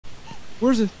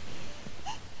Where is it?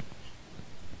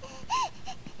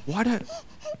 Why that?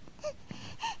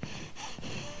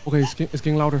 Okay, it's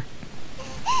getting louder.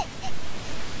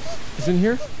 It's in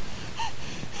here?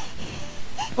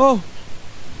 Oh!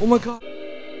 Oh my god!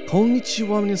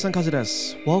 Konnichiwa, minasan, Kazu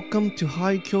desu. Welcome to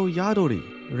Haikyo Yadori,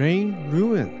 Rain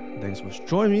Ruin. Thanks for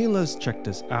joining me. Let's check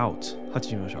this out.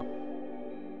 始めましょう。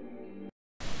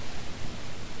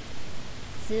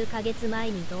数ヶ月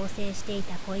前に同棲してい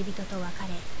た恋人と別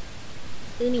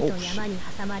れ、海と山に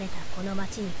挟まれたこの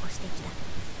町に越してきた。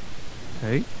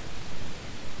Hey?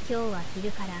 今日は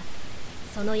昼から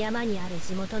その山にある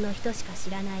地元の人しか知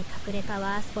らない隠れパ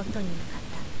ワースポットに向かっ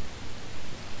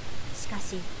た。しか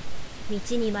し道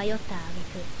に迷った挙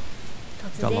句、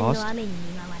突然の雨に見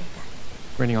舞われ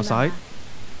た。Raining outside?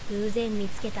 偶然見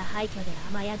つけた廃墟で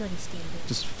雨宿りしている。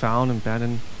 Just found and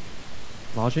abandoned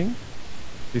lodging?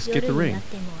 They escaped the 夜に rain. なっ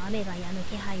ても雨が止む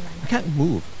気配は I ない。 can't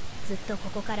move. ずっとこ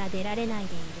こから出られない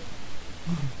でいる。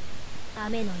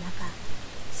雨の中、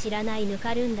知らないぬ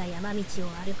かるんだ山道を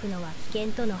歩くのは危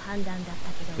険との判断だった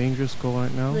けど、 Dangerous go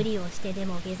right now. 無理をしてで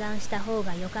も下山した方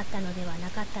が良かったのではな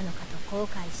かったのかと後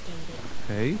悔してい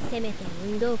る。 Okay. せめて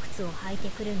運動靴を履いて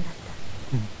くるんだった。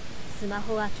スマ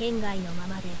ホは県外のま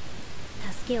まで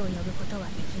助けを呼ぶことは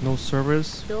できない。 No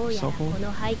service. どうやら Cell こ phone.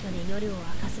 の廃墟で夜を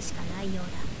明かすしかないよう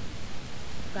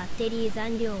だ。バッテリー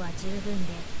残量は十分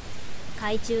で、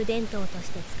懐中電灯と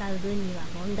して使う分には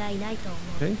問題ないと思う。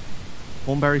 Okay.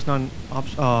 Phone battery's not an 多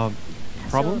少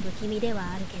problem. 不気味で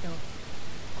はあるけど、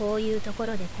こういうとこ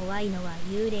ろで怖いのは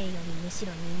幽霊よりむし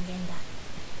ろ人間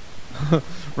だ。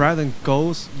 Rather than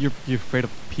ghosts, you're afraid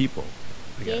of people.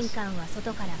 I 玄 guess. 関は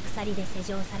外から鎖で施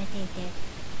錠されていて、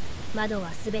窓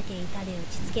はすべて板で打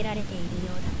ち付けられているよ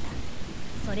うだっ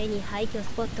た。それに廃墟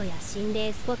スポットや心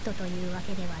霊スポットというわ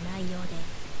けではないようで、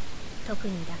特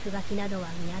に落書きなどは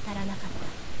見当たらなかっ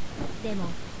た。でも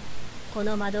こ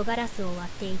の窓ガラスを割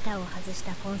って板を外し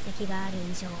た痕跡がある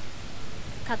以上、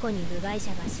過去に部外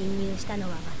者が侵入したの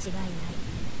は間違いない。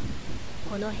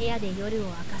この部屋で夜を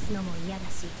明かすのも嫌だ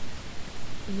し、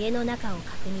家の中を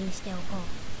確認しておこ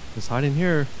う。 Just hide in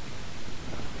here.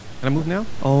 Can I move now?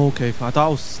 Oh, okay. I thought I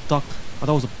was stuck. I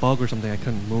thought it was a bug or something. I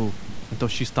couldn't move until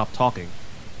she stopped talking.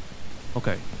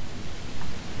 Okay.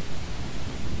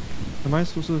 Am I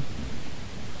supposed to...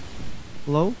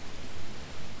 Hello?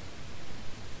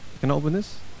 Can I open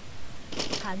this?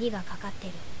 鍵がかかって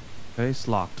る。 Okay, it's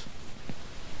locked.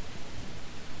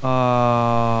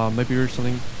 Maybe there's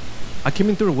something... I came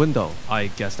in through the window. I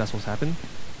guess that's what's happened.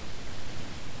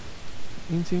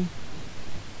 Anything?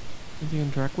 Anything to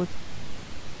interact with?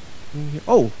 Anything here?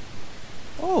 Oh!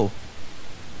 Oh!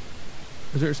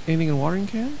 Is there anything in a watering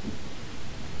can?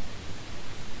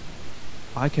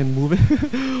 I can move it?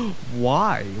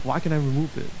 Why? Why can I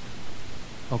remove it?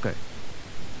 Okay.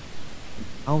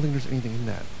 I don't think there's anything in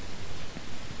that.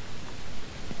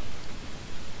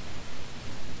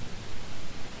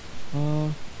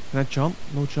 Can I jump?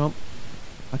 No jump.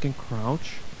 I can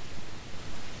crouch.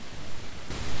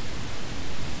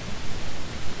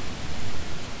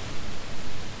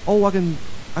 Oh, I can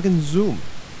zoom.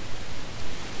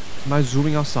 Am I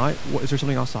zooming outside? What, is there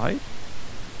something outside?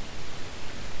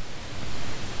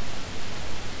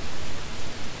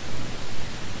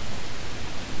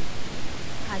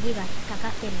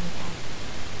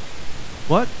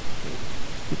 What?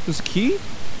 There's a key?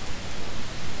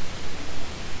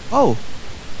 Oh,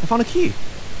 I found a key.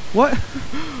 What?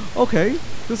 Okay,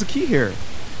 there's a key here.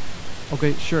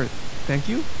 Okay, sure. Thank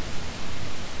you.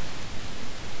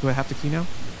 Do I have the key now?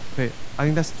 Okay, I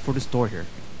think that's for this door here.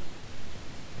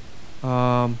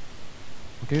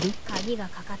 Okay, dude.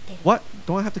 What?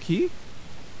 Don't I have the key?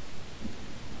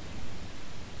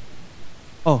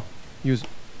 Oh, use.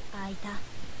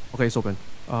 Okay, it's open.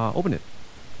 Open it.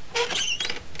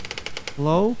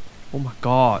 Hello? Oh my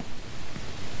god.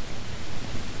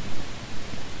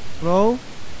 Hello?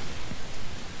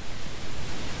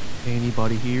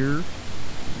 Anybody here?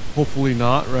 Hopefully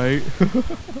not, right?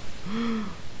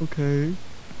 Okay.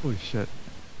 Holy shit.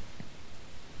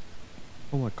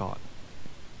 Oh my god.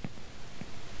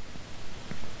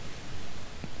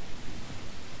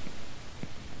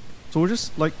 So we're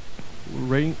just like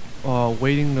waiting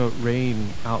the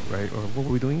rain out, right? Or what are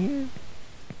we doing here?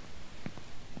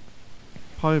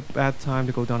 Probably a bad time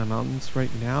to go down the mountains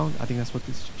right now. I think that's what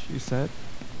she said.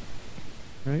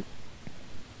 Right?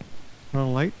 Turn on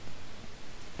the light.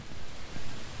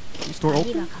 Is the door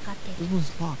open? This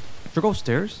one's locked. Should I go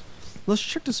upstairs? Let's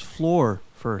check this floor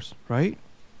first, right?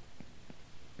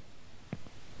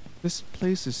 This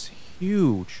place is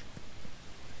huge.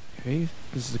 Okay,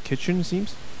 this is the kitchen, it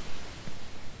seems.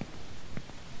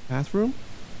 Bathroom.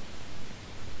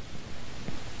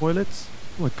 Toilets?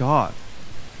 Oh my god.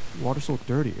 Water's so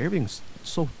dirty. Everything's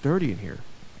so dirty in here.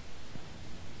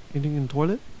 Anything in the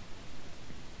toilet?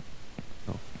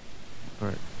 No.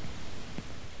 Alright.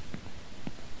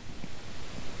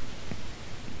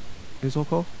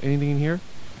 Izoko? Anything in here?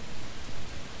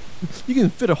 You can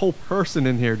fit a whole person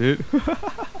in here, dude.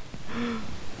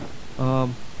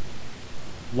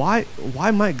 Why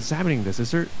am I examining this?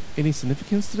 Is there any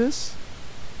significance to this?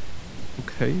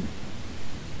 Okay.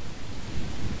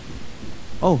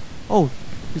 Oh,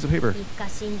 piece of paper. 一家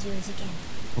心中事件。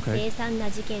Okay. 凄惨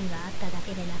な事件があっただ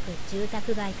けでなく、住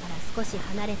宅街から少し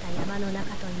離れた山の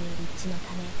中という立地の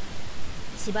ため、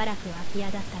しばらく空き家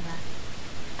だった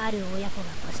が、ある親子が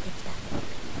越してきた。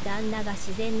旦那が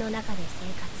自然の中で生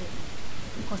活、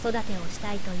子育てをし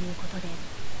たいということで、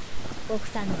奥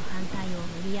さんの反対を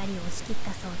無理やり押し切っ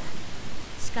たそうだ。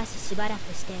しかししばら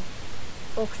くして、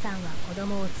奥さんは子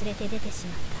供を連れて出てし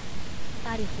まっ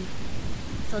た。ある日、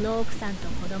その奥さんと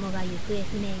子供が行方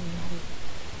不明になり、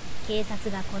警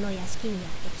察がこの屋敷にや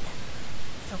ってきた。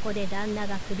そこで旦那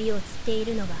が首を吊ってい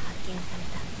るのが発見され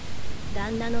た。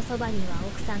旦那のそばには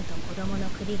奥さんと子供の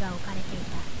首が置かれてい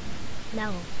た。な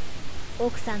お、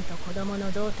奥さんと子供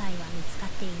の胴体は見つかっ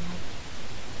ていない。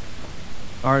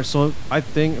Alright, so I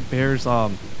think Bear's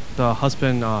the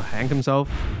husband hanged himself.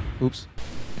 Oops.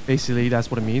 Basically,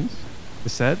 that's what it means.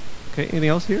 It's said. Okay, anything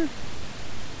else here?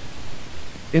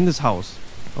 In this house.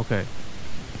 Okay.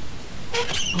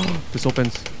 This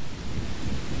opens.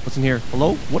 What's in here?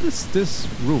 Hello? What is this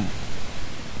room?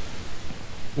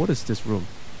 What is this room?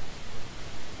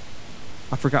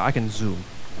 I forgot I can zoom.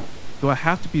 Do I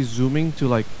have to be zooming to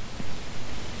like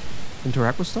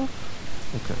interact with stuff?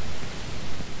 Okay.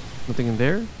 Nothing in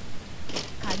there?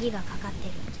 鍵がかかって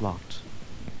る。 It's locked.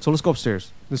 So let's go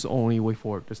upstairs. This is the only way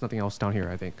forward. There's nothing else down here,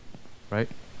 I think. Right?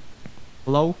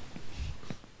 Hello?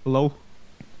 Hello?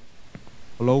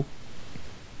 Hello?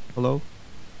 Hello?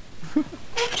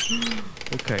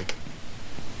 Okay.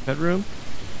 Bedroom?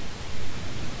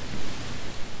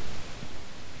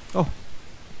 Oh.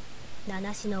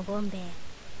 七種のゴンベイ、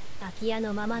空き家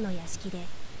のままの屋敷で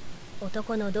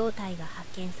男の胴体が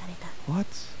発見された。 What?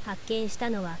 発見した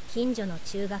のは近所の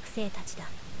中学生たちだ。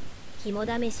肝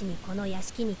試しにこの屋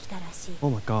敷に来たらしい。 Oh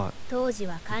my god. 当時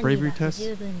は管理が不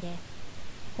十分で、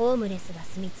ホームレスが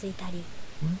住み着いたり、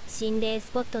心霊ス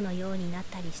ポットのようになっ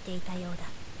たりしていたようだ。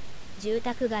住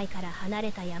宅街から離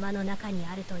れた山の中に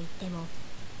あると言っても、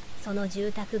その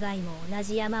住宅街も同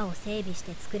じ山を整備し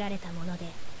て作られたもので、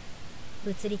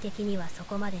物理的にはそ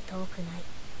こまで遠くない。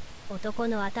男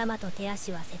の頭と手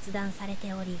足は切断され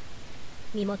ており、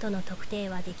身元の特定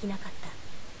はできなかった。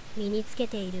身につけ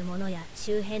ているものや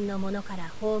周辺のものから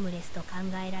ホームレスと考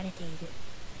えられている。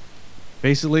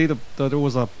 Basically, there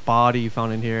was a body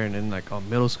found in here, and then like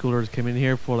middle schoolers came in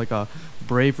here for like a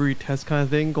bravery test kind of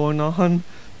thing going on.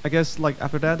 I guess like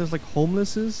after that, there's like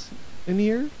homelesses in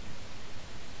here.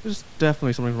 There's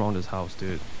definitely something wrong with this house,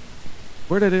 dude.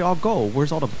 Where did they all go?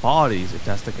 Where's all the bodies, if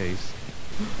that's the case?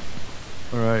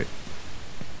 Alright.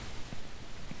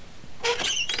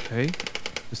 Okay.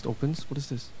 This opens. What is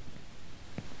this?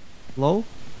 Hello?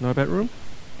 Another bedroom?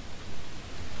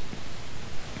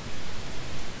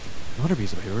 Another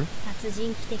piece of paper. 殺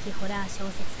人鬼的ホラー小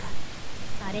説家。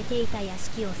荒れていた屋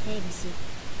敷を整備し、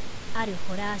ある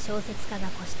ホラー小説家が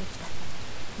越してきた。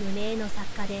無名の作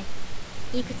家で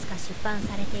いくつか出版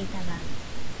されていたが、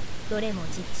どれも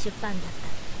自費出版だっ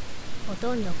た。ほ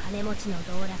とんど金持ちの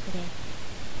道楽で、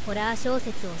ホラー小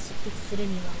説を執筆する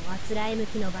にはおあつらえ向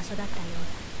きの場所だったよう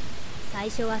だ。最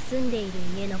初は住んでいる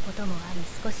家のこともあり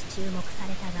少し注目さ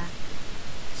れたが、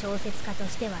小説家と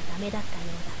してはダメだったよ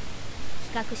うだ。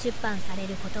企画出版され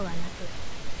ることはなく、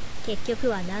結局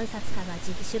は何冊かが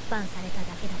自費出版された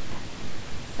だけだった。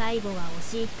最後は押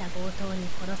し入った強盗に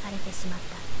殺されてしまっ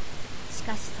た。し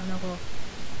かしその後、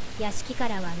屋敷か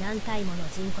らは何体もの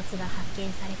人骨が発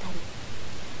見されたり、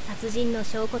殺人の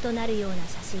証拠となるような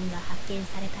写真が発見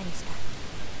されたりした。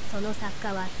その作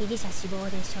家は被疑者死亡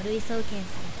で書類送検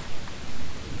され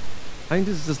た。 I think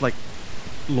this is just like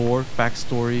lore,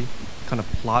 backstory, kind of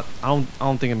plot. I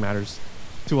don't think it matters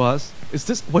to us. Is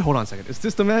this? Wait, hold on a second. Is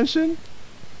this the mansion?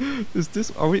 Is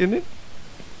this? Are we in it?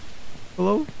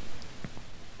 Hello?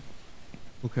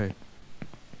 Okay.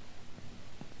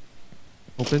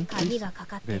 Open, please.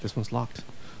 Okay, this one's locked.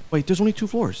 Wait, there's only 2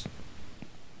 floors.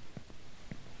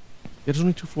 Yeah, there's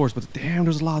only 2 floors, but damn,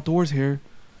 there's a lot of doors here.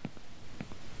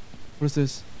 What is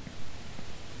this?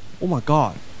 Oh my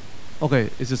god.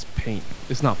 Okay, it's just paint.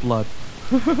 It's not blood.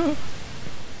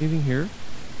 Anything here?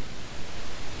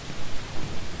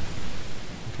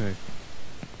 Okay.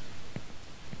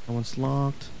 That one's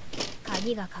locked.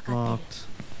 Locked.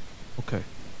 Okay.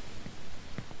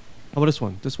 How about this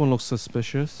one? This one looks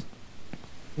suspicious.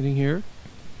 Anything here?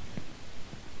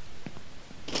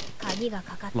 鍵が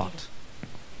かかってる。 Locked.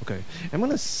 Okay. I'm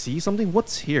gonna see something.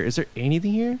 What's here? Is there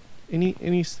anything here?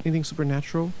 Anything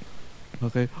supernatural?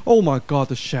 Okay. Oh my god,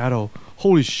 the shadow.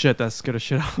 Holy shit, that scared the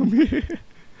shit out of me.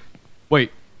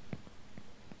 Wait.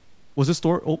 Was this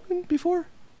door open before?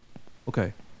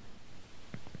 Okay.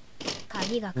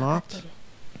 鍵がかかってる。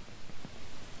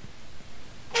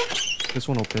 This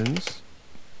one opens.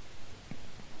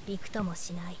 びくとも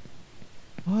しない。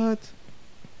 What?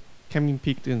 Can't be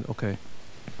peeked in. Okay.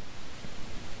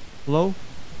 Hello?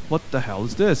 What the hell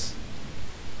is this?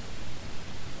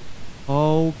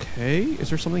 Okay. Is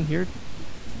there something here?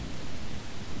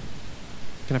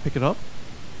 Can I pick it up?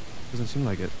 Doesn't seem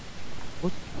like it.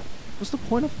 What's the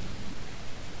point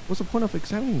of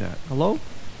examining that? Hello?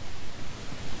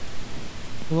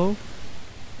 Hello?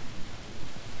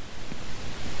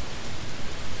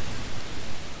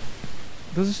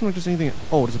 Doesn't seem like there's anything.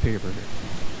 Oh, there's a paper here.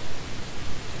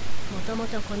 もとも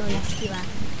とこの屋敷は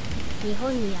日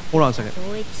本にやってき Hold on a た second.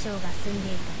 貿易商が住ん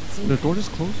でいた The 人 door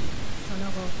just closed? そ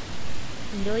の後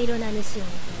いろいろな主を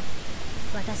得て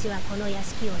私はこの屋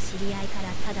敷を知り合いから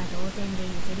ただ同然で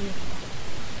譲り受け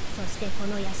た。そしてこ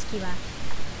の屋敷は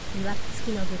いわくつ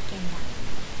きの物件だ。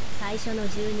最初の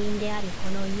住人であるこ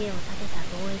の家を建てた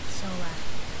貿易商は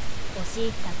押し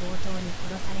入った強盗に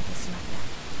殺されてしまった。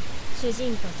主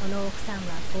人とその奥さん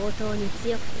は強盗に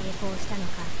強く抵抗したの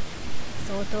か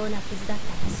相当な傷だった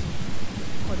らしい。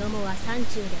子供は山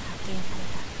中で発見され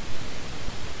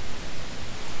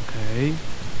た。 Okay.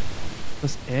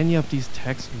 Does any of these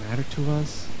texts matter to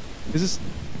us? Is this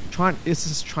trying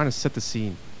to set the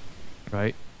scene,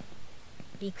 right?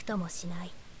 びくともしな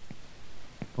い。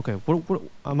 Okay, what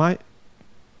am I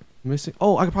missing?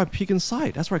 Oh, I could probably peek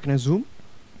inside. That's right. Can I zoom?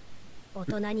 大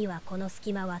人にはこの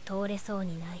隙間は通れそう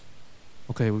にない。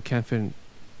 Okay, we can't fit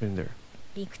in there.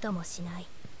 びくともしない。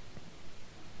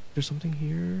 There's something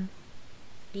here.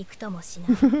 びくともしな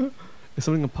い。 Is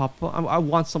something gonna pop up? I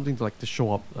want something to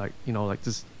show up, like like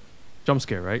this jump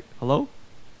scare, right? Hello?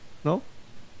 No?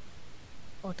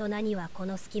 大人にはこ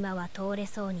の隙間は通れ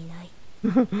そうにない。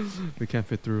 We can't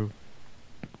fit through.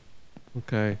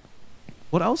 Okay.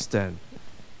 What else then?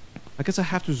 I guess I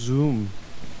have to zoom,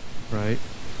 right?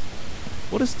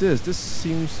 What is this? This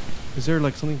seems... Is there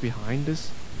like something behind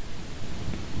this?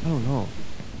 I don't know.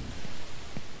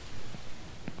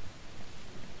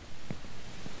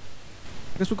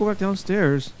 I guess we'll go back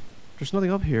downstairs. There's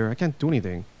nothing up here. I can't do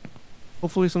anything.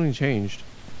 Hopefully something changed.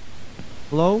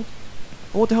 Hello?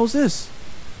 Oh, what the hell is this?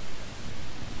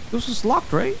 This is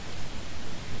locked, right?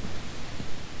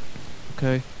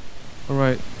 Okay.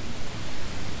 Alright.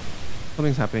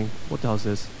 Something's happening. What the hell is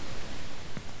this?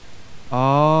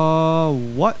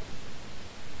 What?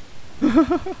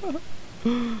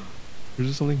 Is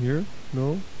there something here?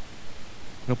 No?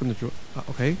 Can I open the drawer?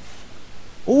 Okay.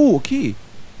 Oh, a key!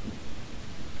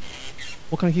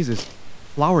 What kind of key is this?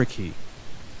 Flower key.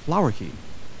 Flower key.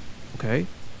 Okay.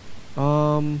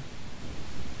 Do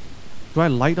I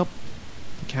light up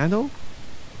the candle?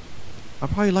 I'll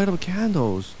probably light up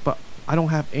candles, but I don't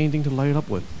have anything to light it up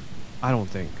with. I don't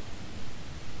think.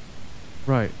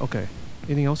 Right, okay.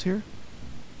 Anything else here?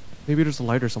 Maybe there's a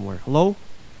lighter somewhere. Hello?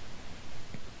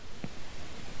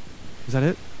 Is that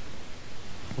it?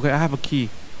 Okay, I have a key.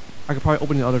 I could probably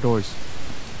open the other doors.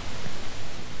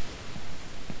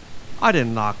 I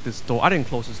didn't lock this door. I didn't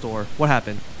close this door. What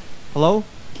happened? Hello?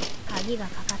 鍵が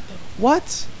かかってる。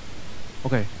 What?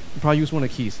 Okay, I'll probably use one of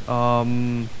the keys.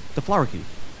 The flower key.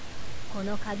 こ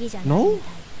の鍵じゃないみた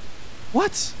い。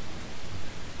 What?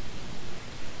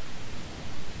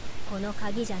 この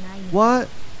鍵じゃないみたい。 What?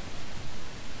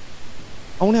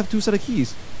 I only have two set of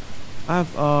keys. I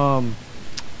have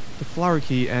the flower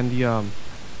key and the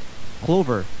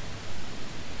clover.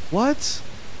 What?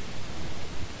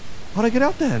 How'd I get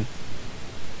out then?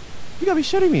 You gotta be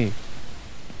shitting me.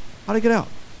 How'd I get out?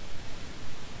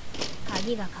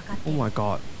 鍵がかかって Oh る。 my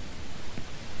god.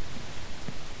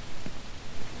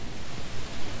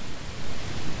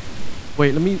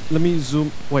 Wait, let me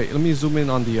zoom. Wait, let me zoom in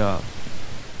on the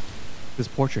this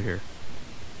portrait here.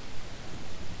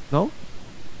 No?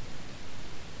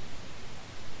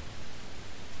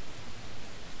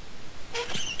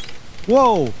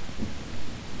 Whoa!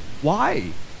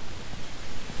 Why?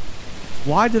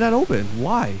 Why did that open?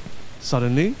 Why?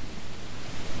 Suddenly?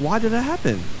 Why did that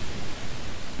happen?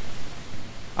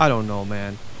 I don't know,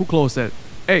 man. Who closed it?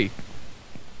 Hey!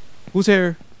 Who's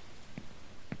here?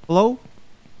 Hello?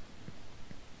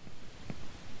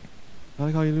 How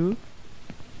you do?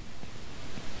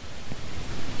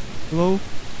 Hello?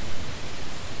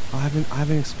 I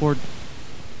haven't explored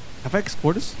Have I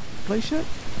explored this place yet?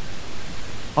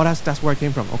 Oh, that's where I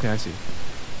came from. Okay, I see.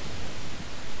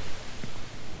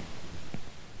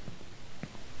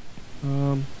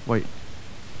 Wait.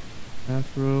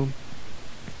 Bathroom.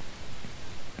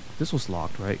 This was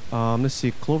locked, right? Let's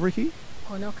see. Clover key?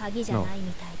 No.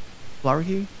 Flower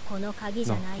key? No.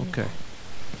 Okay.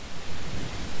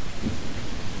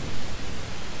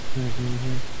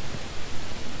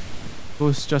 Oh,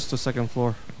 it's just the second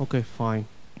floor. Okay, fine.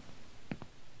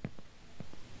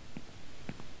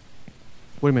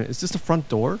 Wait a minute. Is this the front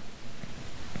door?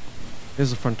 This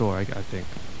is the front door, I think.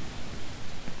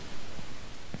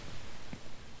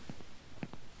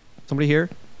 Somebody here?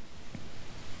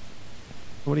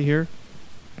 Somebody here?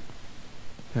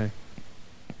 Okay.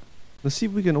 Let's see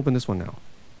if we can open this one now.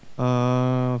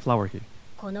 Flower key.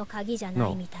 No.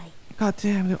 God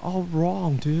damn, they're all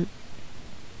wrong, dude.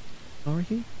 Flower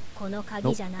key? Nope.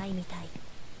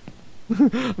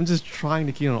 I'm just trying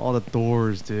to key on all the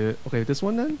doors, dude. Okay, this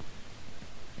one then?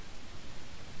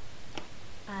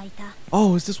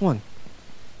 Oh, it's this one.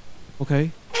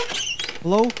 Okay.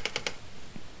 Hello?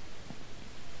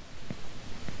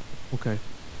 Okay.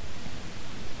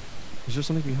 Is there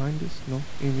something behind this? No?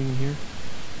 Anything in here?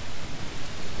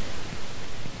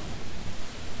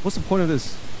 What's the point of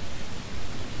this?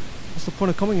 What's the point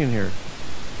of coming in here?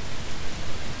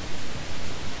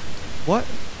 What?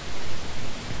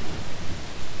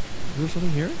 Is there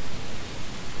something here?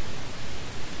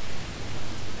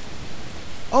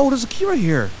 Oh, there's a key right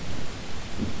here.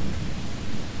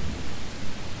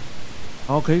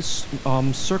 Okay,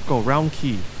 circle, round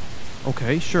key.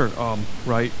 Okay, sure.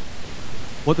 Right.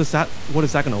 What is that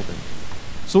gonna open?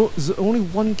 So is there only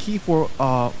one key for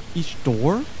each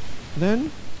door?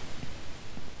 Then?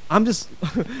 I'm just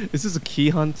is this a key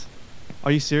hunt?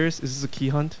 Are you serious? Is this a key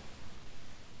hunt?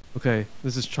 Okay,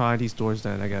 let's just try these doors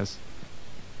then, I guess.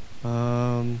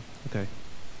 Okay.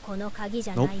 Nope,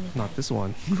 not this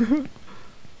one.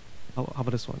 How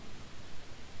about this one?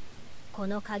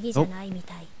 Nope.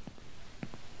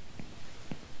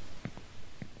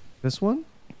 This one?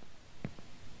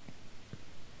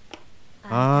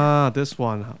 Ah, this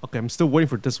one. Okay, I'm still waiting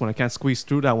for this one. I can't squeeze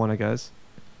through that one, I guess.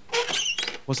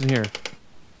 What's in here?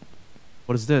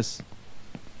 What is this?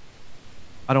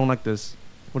 I don't like this.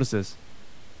 What is this?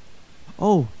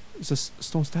 Oh, it's a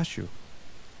stone statue.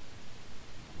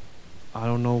 I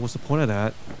don't know what's the point of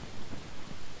that.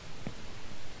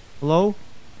 Hello?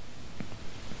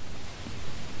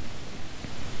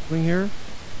 Nothing here?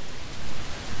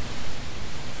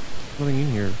 Nothing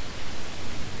in here.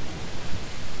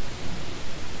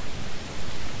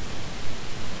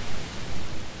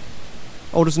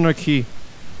 Oh, there's another key.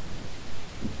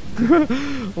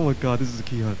 Oh my god, this is a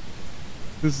key hunt.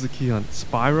 This is a key hunt.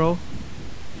 Spiral?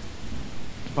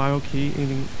 Spiral key?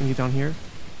 Anything down here?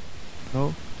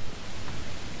 No?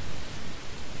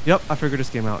 Yep, I figured this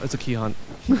game out. It's a key hunt.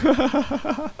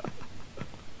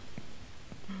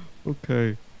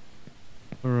 Okay.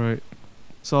 Alright.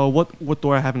 So what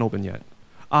door I haven't opened yet?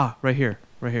 Ah, right here.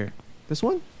 Right here. This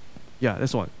one? Yeah,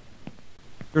 this one.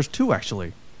 There's two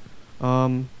actually.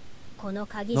 No?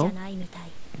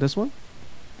 This one?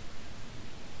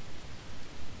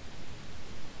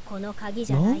 No?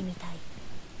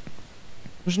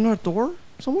 There's another door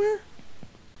somewhere?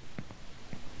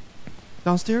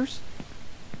 Downstairs?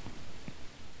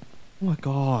 Oh my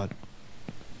god.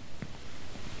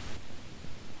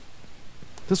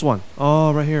 This one.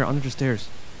 Oh, right here, under the stairs.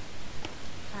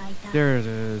 There it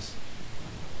is.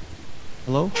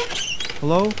 Hello?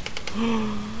 Hello?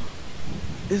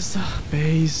 It's the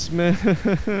basement. I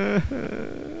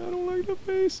don't like the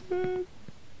basement.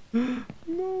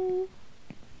 No.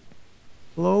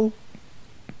 Hello?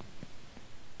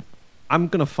 I'm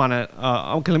gonna find it.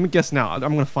 Okay, let me guess now. I'm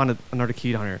gonna find another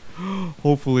key down here.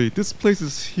 Hopefully. This place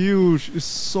is huge. It's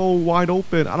so wide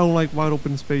open. I don't like wide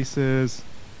open spaces.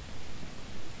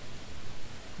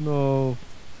 No.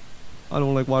 I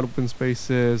don't like wide open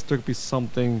spaces. There could be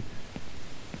something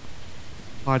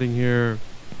hiding here.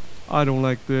 I don't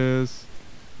like this.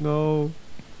 No.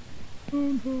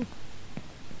 Oh, no.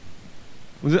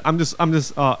 I'm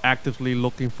just actively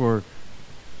looking for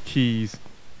keys.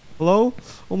 Hello?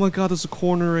 Oh my god, there's a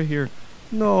corner right here.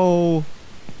 No.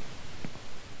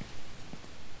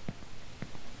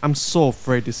 I'm so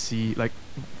afraid to see, like,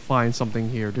 find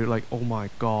something here, dude. Like, oh my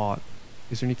god.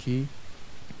 Is there any key?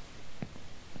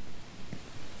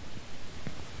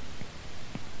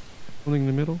 Something in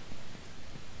the middle?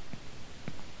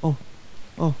 Oh.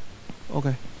 Oh.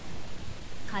 Okay.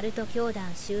 カルト教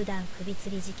団集団首吊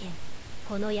り事件。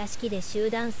この屋敷で集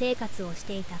団生活をし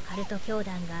ていたカルト教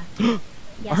団が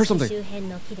屋敷周辺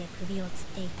の木で首を吊っ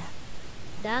てい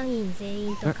た。団員全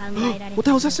員と考えられている What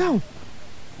the hell is that sound?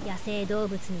 野生動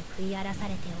物に食い荒らさ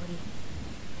れており、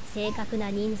正確な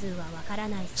人数はわから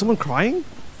ない。 Someone crying?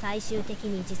 最終的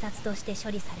に自殺として処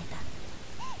理された。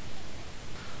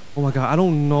 Oh my god, I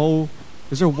don't know.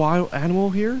 Is there a wild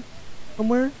animal here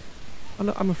somewhere?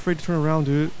 I'm afraid to turn around,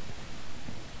 dude.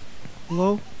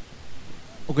 Hello?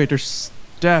 Okay, there's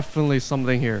definitely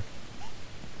something here.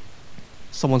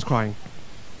 Someone's crying.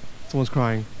 Someone's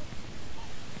crying.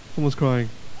 Someone's crying.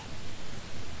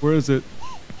 Where is it?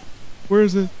 Where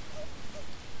is it?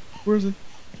 Where is it?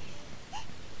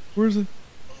 Where is it?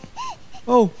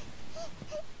 Oh!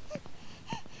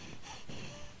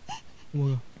 Oh my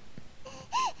god.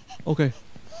 Okay.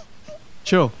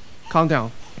 Chill. Calm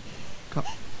down.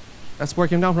 That's where I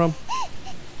came down from.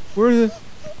 Where is it?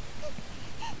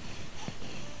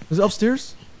 Is it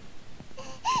upstairs?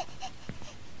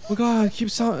 Oh my god, it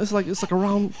keeps sounding. It's like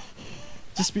around,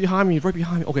 just behind me, right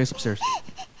behind me. Okay, it's upstairs.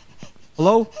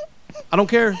 Hello? I don't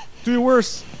care. Do your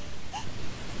worst.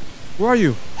 Where are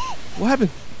you? What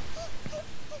happened?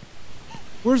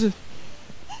 Where is it?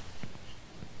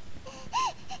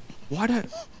 Why that?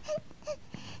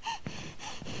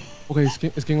 Okay, it's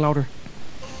getting louder.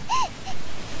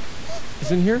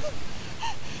 Is it in here?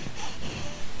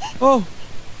 Oh!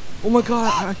 Oh my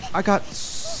god, I got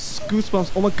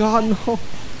goosebumps. Oh my god, no!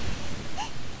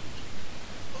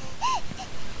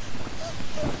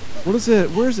 What is it?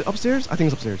 Where is it? Upstairs? I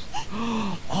think it's upstairs.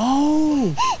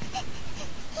 Oh!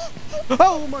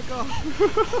 Oh my god!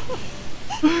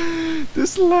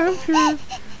 This lamp here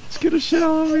scared the shit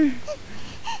out of me.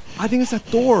 I think it's that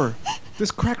door.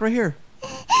 This crack right here.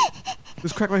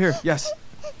 This crack right here. Yes.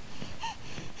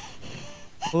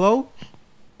 Hello?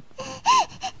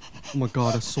 Oh my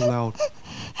god, that's so loud.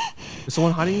 Is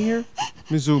someone hiding in here?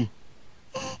 Let me zoom.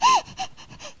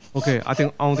 Okay, I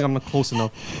don't think I'm not close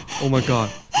enough. Oh my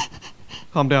god.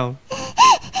 Calm down.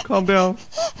 Calm down.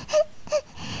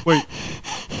 Wait.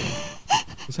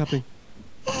 What's happening?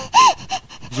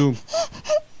 Zoom.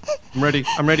 I'm ready.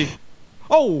 I'm ready.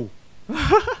 Oh!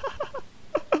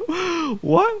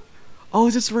 What? Oh,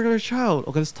 it's just a regular child.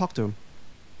 Okay, let's talk to him.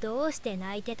 どうして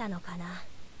泣いてたのかな。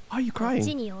 Why are you こっ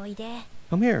ち crying? においで。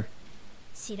 Come here.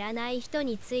 知らない人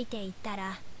についていった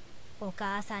らお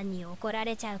母さんに怒ら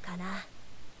れちゃうかな。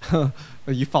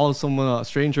 You follow someone, a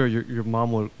stranger, your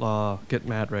mom will get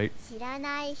mad, right? 知ら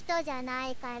ない人じゃな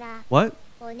いから What?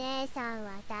 お姉さん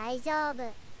は大丈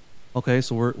夫。 Okay,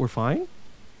 so we're fine?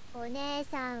 お姉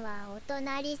さんはお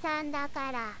隣さんだ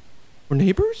から We're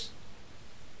neighbors?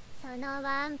 その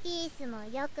ワンピースも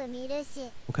よく見る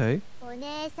し Okay. お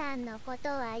姉さんのこと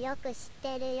はよく知っ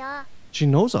てるよ。 She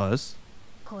knows us.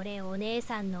 これお姉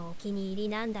さんのお気に入り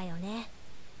なんだよね。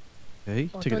 Okay,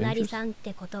 お take an 隣 interest. さんっ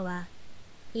てことは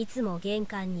いつも玄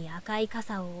関に赤い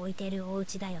傘を置いてるお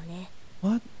家だよね。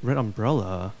 What? Red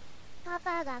umbrella? パ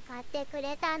パが買ってく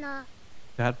れたの。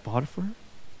 Dad bought it for her?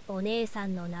 お姉さ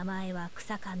んの名前は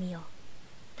草上よ。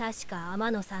確か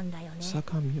天野さんだよね。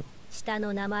 Sakamio. 下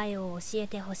の名前を教え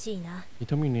てほしいな。 Can you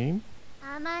tell me your name?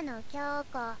 天野京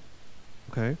子。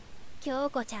 Okay. 京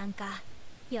子ちゃんか。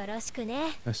よろしく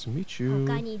ね。 Nice to meet you.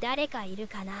 他に誰かいる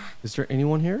かな。 Is there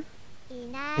anyone here?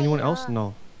 いない Anyone よ。 else?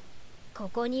 No. こ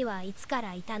こにはいつか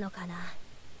らいたのかな。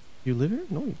 You live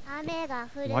here? No. 雨が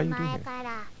降 Why る are you doing 前 here? か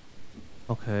ら。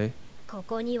 Okay. こ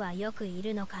こにはよくい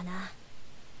るのかな。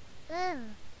う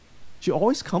ん。 She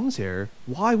always comes here.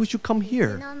 Why would you come いつ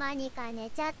here? の間にか寝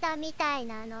ちゃったみたい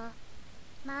なの。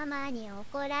ママに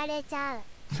怒られちゃう。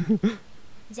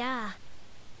じゃあ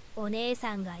お姉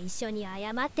さんが一緒に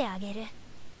謝ってあげる。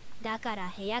だか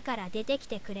ら部屋から出てき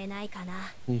てくれないかな。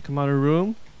 Can you come out of the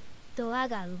room? ドア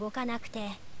が動かなく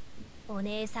てお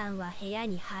姉さんは部屋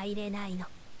に入れないの。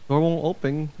 Door won't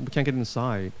open. We can't get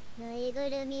inside. ぬいぐ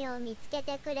るみを見つけ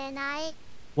てくれない？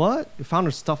 What? You found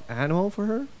a stuffed animal for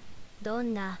her? ど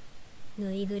んな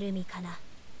ぬいぐるみかな。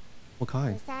 What う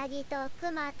kind? さぎと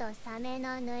クマとサメ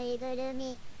のぬいぐる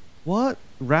み。 What?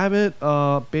 Rabbit,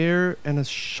 bear, and a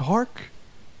shark?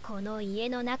 この家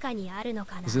の中にあるの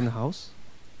かな。 Is it in the house?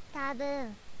 多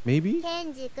分 Maybe? ケ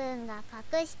ンジ君が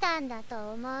隠したんだ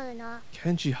と思うの。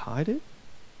 Can she hide it?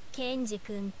 ケンジ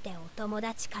君ってお友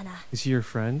達かな。 Is he your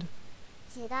friend?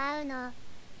 違うの。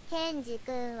ケンジ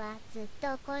君はずっ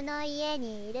とこの家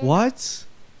にいる。 What?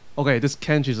 Okay, this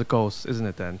Kenji's a ghost, isn't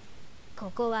it then?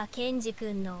 ここはケンジ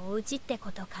君のお家って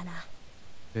ことかな。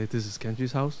 Okay, this is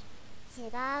Kenji's house?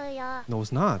 違うよ。 No,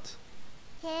 it's not.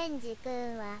 ケンジ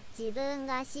君は自分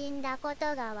が死んだこ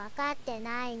とが分かって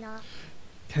ないの。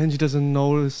 Kenji doesn't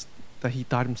notice that he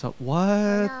died himself. こ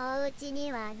What? のお家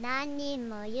には何人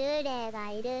も幽霊が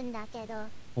いるんだけど、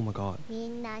 Oh my god. み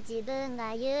んな自分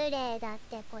が幽霊だっ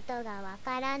てことが分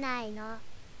からないの。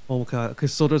Oh god, okay,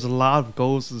 so there's a lot of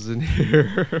ghosts in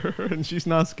here and she's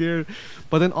not scared.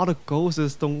 But then all the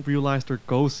ghosts don't realize they're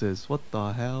ghosts. What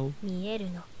the hell? 見え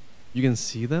るの。 You can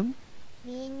see them?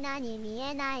 みんなに見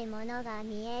えないものが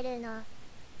見えるの。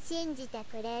信じて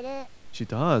くれる。 She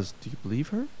does. Do you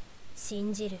believe her?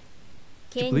 信じる。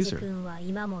 She ケン believes ジ her. 君は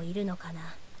今もいるのかな。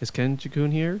 Is Kenji-kun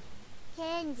here?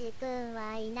 ケンジ君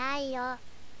はいないよ。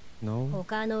 No.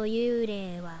 他の幽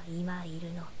霊は今い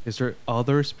るの。 Is there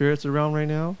other spirits around right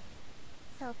now?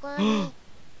 そこに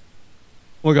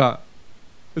Oh my god.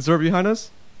 Is there behind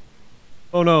us?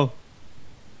 Oh no.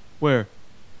 Where?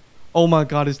 Oh my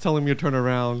god, it's telling me to turn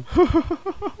around.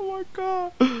 Oh my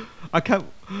god. I can't.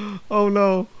 Oh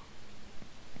no.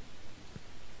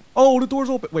 Oh, the door's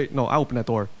open. Wait, no, I opened that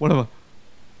door. What am I?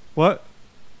 What?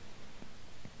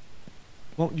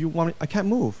 Well, you want me? I can't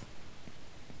move.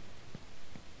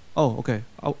 Oh, okay.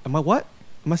 Oh, am I what?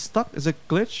 Am I stuck? Is it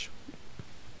glitch?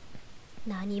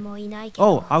 何もいないけど、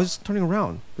 Oh, I was just turning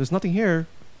around. There's nothing here.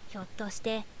 ひょっとし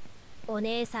てお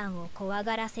姉さんを怖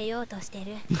がらせようとして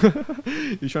る。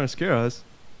 You're trying to scare us.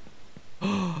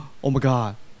 Oh my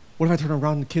god. What if I turn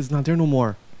around and the kid's not there no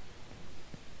more?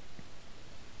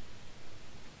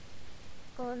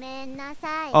 ごめんな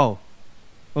さい。 Oh.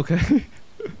 Okay.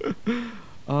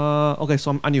 Okay,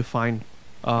 so I need to find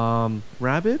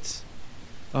rabbits,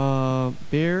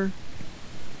 bear,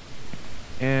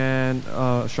 and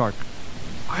shark.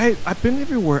 I've been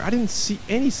everywhere. I didn't see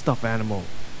any stuffed animal.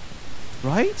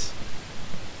 Right?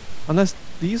 Unless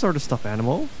these are the stuffed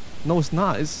animal. No, it's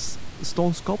not. It's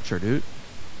stone sculpture, dude.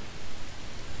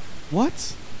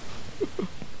 What?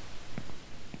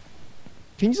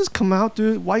 Can you just come out,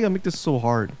 dude? Why you gotta make this so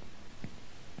hard?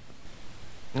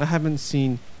 I haven't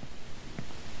seen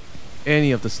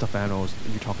any of the stuffed animals that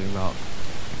you're talking about.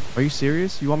 Are you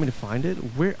serious? You want me to find it?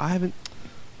 Where? I haven't...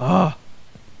 Ah!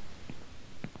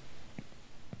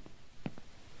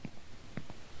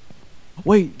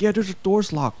 Wait, yeah, there's a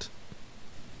door's locked.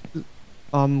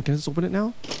 Can I just open it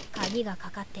now? 鍵が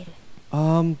かかってる。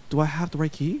 Do I have the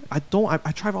right key? I don't.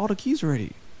 I tried all the keys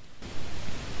already.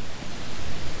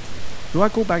 Do I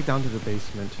go back down to the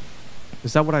basement?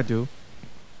 Is that what I do?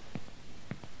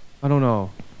 I don't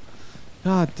know.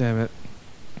 God damn it.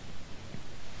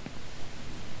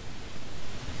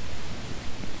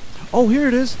 Oh, here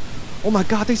it is. Oh my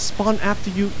god, they spawn after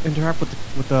you interact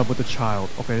with the child.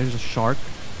 Okay, there's a shark.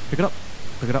 Pick it up.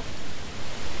 Pick it up.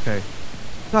 Okay.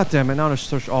 God damn it, now to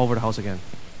search all over the house again.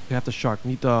 We have the shark.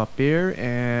 Need the bear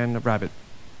and a rabbit.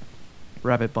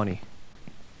 Rabbit bunny.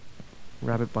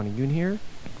 Rabbit bunny. You in here?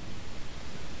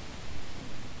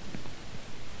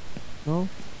 No?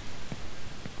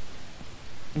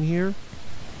 In here?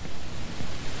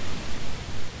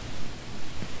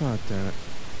 God damn it.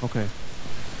 Okay.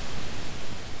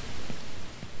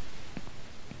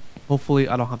 Hopefully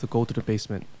I don't have to go to the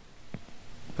basement.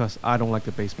 Because I don't like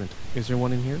the basement. Is there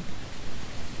one in here?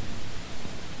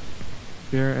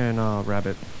 Bear and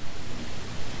rabbit.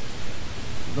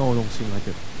 No, don't seem like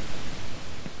it.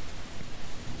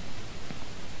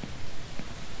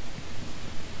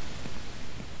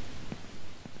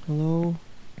 Hello?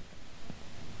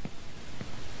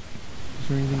 Is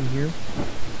there anything here?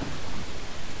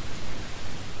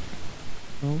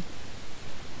 No?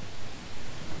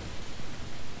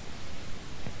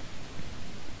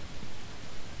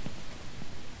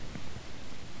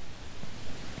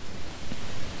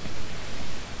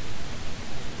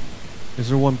 Is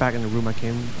there one back in the room I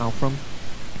came out from?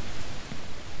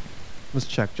 Let's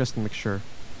check just to make sure.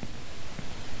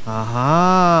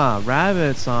 Aha!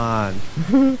 Rabbit's on!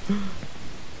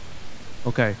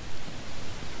 Okay.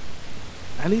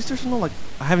 At least there's no like...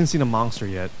 I haven't seen a monster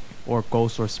yet. Or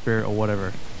ghost or spirit or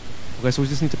whatever. Okay, so we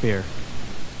just need the bear.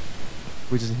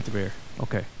 We just need the bear.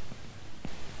 Okay.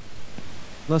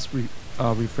 Let's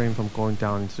refrain from going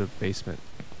down into the basement.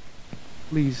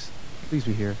 Please. Please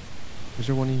be here. Is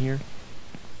there one in here?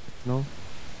 No?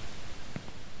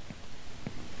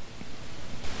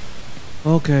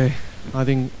 Okay. I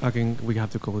think we have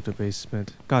to go to the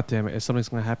basement. God damn it. Is something's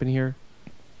gonna happen here?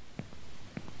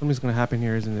 Something's gonna happen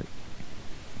here, isn't it?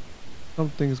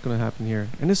 Something's gonna happen here.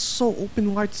 And it's so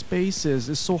open wide spaces.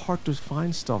 It's so hard to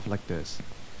find stuff like this.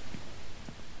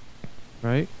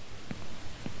 Right?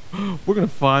 We're gonna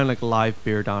find like a live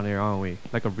bear down here, aren't we?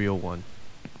 Like a real one.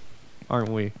 Aren't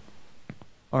we?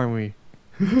 Aren't we?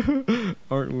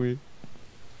 Aren't we?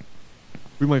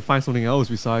 We might find something else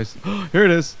besides. Here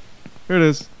it is. Here it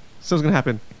is. Something's gonna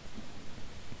happen.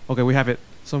 Okay, we have it.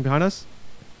 Someone behind us?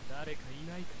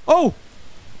 Oh!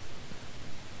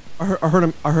 I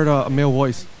heard a male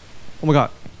voice. Oh my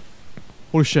god.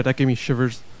 Holy shit, that gave me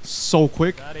shivers so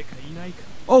quick.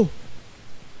 Oh!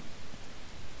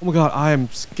 Oh my god, I am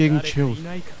getting 誰か chills. い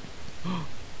ないか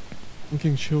I'm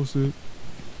getting chills, dude.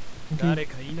 I'm getting... 誰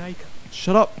かいないか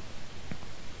Shut up.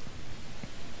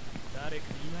 誰かい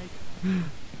ないか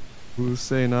Who's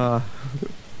saying,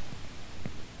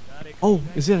 誰かい Oh,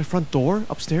 ない is it a front door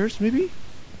upstairs, maybe?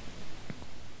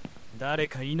 誰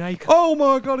かいないか Oh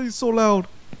my god, he's so loud.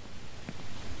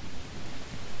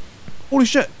 Holy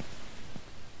shit.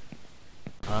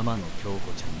 天野京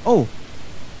子ちゃん Oh.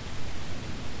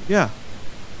 Yeah.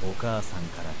 お母さん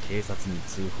から警察に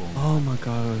通報が Oh my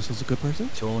god, so it's a good person?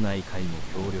 町内会も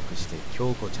協力して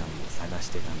京子ちゃんを探し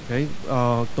てたんだ Okay,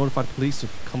 notify the police to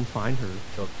come find her.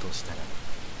 ひょっとしたら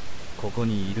ここ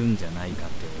にいるんじゃないかっ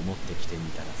て思ってきてみ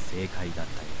たら正解だっ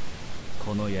たよ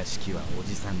この屋敷はお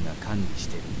じさんが管理し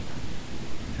てるん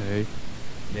Okay.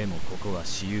 だでもここは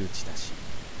私有地だし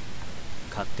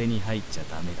勝手に入っちゃ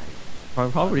ダメだよ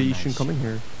Probably you shouldn't come in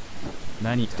here.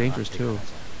 何かあってから dangerous じ too. ゃ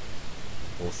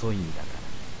遅いんだか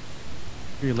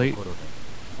ら You're late. ところで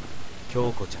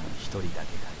京子ちゃん一人だけか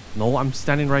No, I'm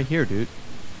standing right here, dude.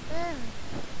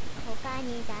 他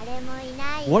に誰もい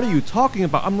ないよ What are you talking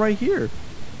about? I'm right here.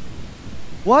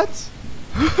 What?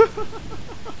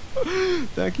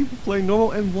 Thank you for playing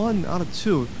normal and 1 out of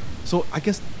 2. So I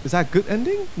guess, is that a good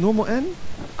ending? Normal end?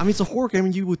 I mean, it's a horror game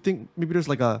and you would think maybe there's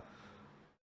like a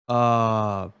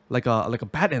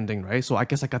bad ending, right? So I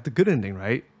guess I got the good ending,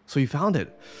 right? So you found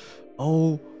it.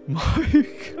 Oh my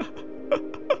god.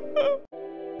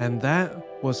 And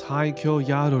that was Haikyo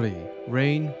Yadori,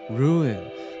 Rain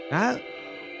Ruin. That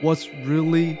was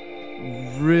really,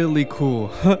 really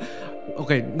cool.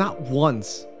 Okay, not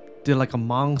once did like a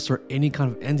monster, any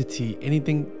kind of entity,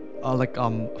 anything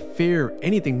fear,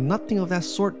 anything, nothing of that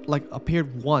sort like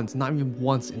appeared once, not even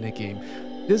once in the game.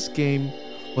 This game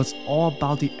was all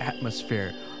about the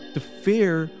atmosphere. The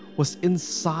fear was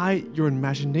inside your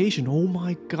imagination. Oh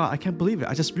my god, I can't believe it.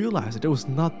 I just realized that there was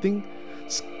nothing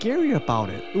scary about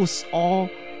it. It was all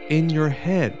in your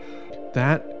head.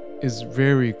 That is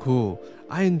very cool.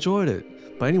 I enjoyed it.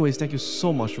 But anyways, thank you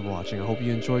so much for watching. I hope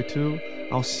you enjoyed too.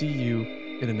 I'll see you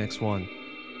in the next one.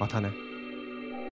 Matane.